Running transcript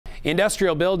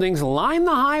Industrial buildings line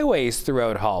the highways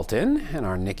throughout Halton, and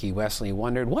our Nikki Wesley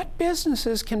wondered what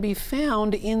businesses can be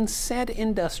found in said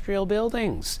industrial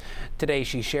buildings. Today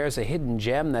she shares a hidden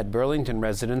gem that Burlington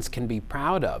residents can be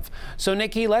proud of. So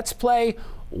Nikki, let's play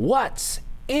What's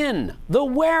in the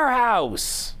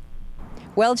Warehouse?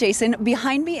 Well, Jason,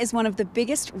 behind me is one of the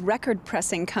biggest record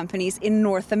pressing companies in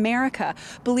North America.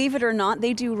 Believe it or not,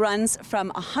 they do runs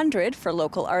from 100 for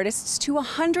local artists to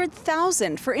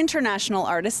 100,000 for international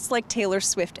artists like Taylor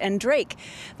Swift and Drake.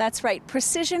 That's right,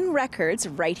 Precision Records,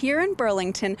 right here in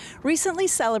Burlington, recently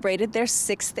celebrated their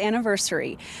 6th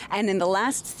anniversary. And in the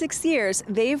last 6 years,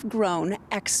 they've grown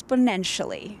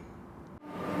exponentially.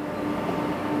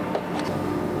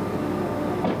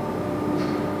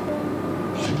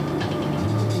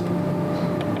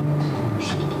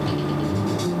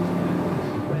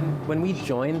 When we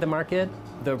joined the market,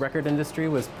 the record industry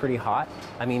was pretty hot.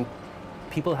 I mean,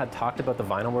 people had talked about the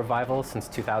vinyl revival since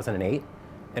 2008.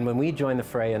 And when we joined the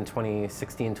fray in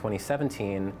 2016,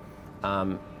 2017,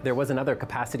 there was another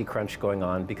capacity crunch going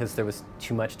on because there was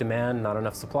too much demand, not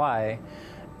enough supply.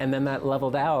 And then that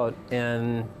leveled out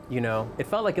and, it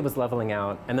felt like it was leveling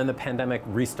out. And then the pandemic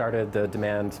restarted the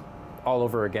demand all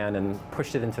over again and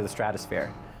pushed it into the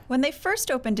stratosphere. When they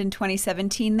first opened in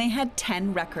 2017, they had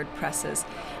 10 record presses,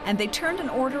 and they turned an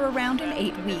order around in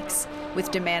 8 weeks. With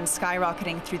demand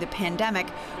skyrocketing through the pandemic,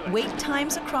 wait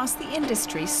times across the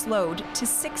industry slowed to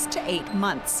 6 to 8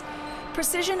 months.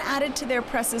 Precision added to their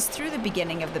presses through the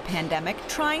beginning of the pandemic,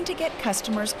 trying to get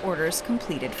customers' orders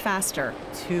completed faster.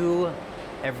 2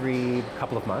 every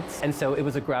couple of months, and so it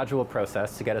was a gradual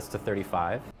process to get us to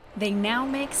 35. They now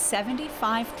make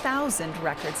 75,000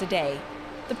 records a day.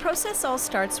 The process all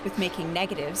starts with making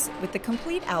negatives with the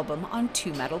complete album on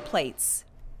 2 metal plates.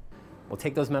 We'll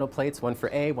take those metal plates, one for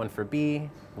A, one for B.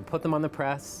 We'll put them on the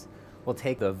press. We'll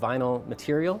take the vinyl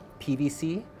material,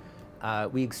 PVC.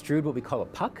 We extrude what we call a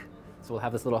puck. So we'll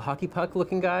have this little hockey puck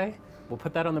looking guy. We'll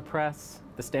put that on the press.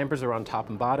 The stampers are on top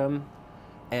and bottom.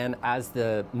 And as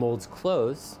the molds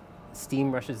close,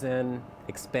 steam rushes in,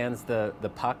 expands the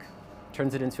puck,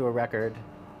 turns it into a record.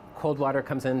 Cold water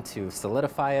comes in to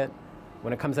solidify it.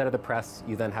 When it comes out of the press,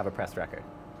 you then have a pressed record.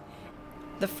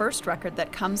 The first record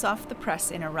that comes off the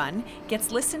press in a run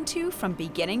gets listened to from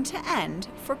beginning to end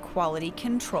for quality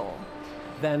control.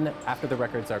 Then, after the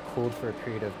records are cooled for a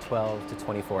period of 12 to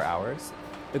 24 hours,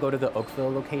 they go to the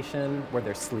Oakville location where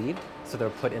they're sleeved. So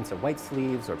they're put into white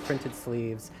sleeves or printed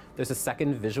sleeves. There's a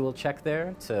second visual check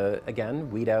there to, again,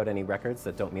 weed out any records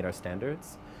that don't meet our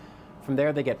standards. From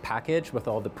there, they get packaged with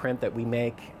all the print that we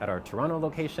make at our Toronto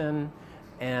location,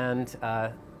 and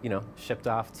shipped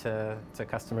off to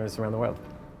customers around the world.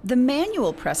 The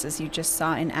manual presses you just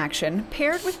saw in action,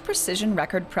 paired with Precision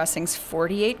Record Pressing's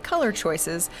 48 color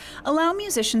choices, allow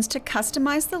musicians to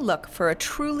customize the look for a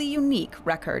truly unique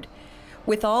record.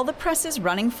 With all the presses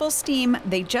running full steam,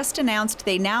 they just announced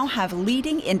they now have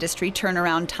leading industry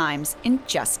turnaround times in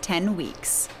just 10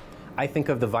 weeks. I think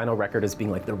of the vinyl record as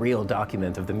being like the real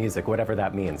document of the music, whatever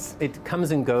that means. It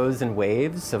comes and goes in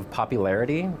waves of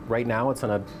popularity. Right now it's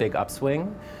on a big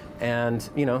upswing, and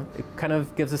it kind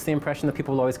of gives us the impression that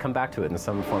people will always come back to it in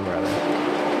some form or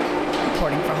other.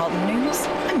 Reporting for Halton News,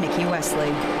 I'm Nikki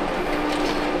Wesley.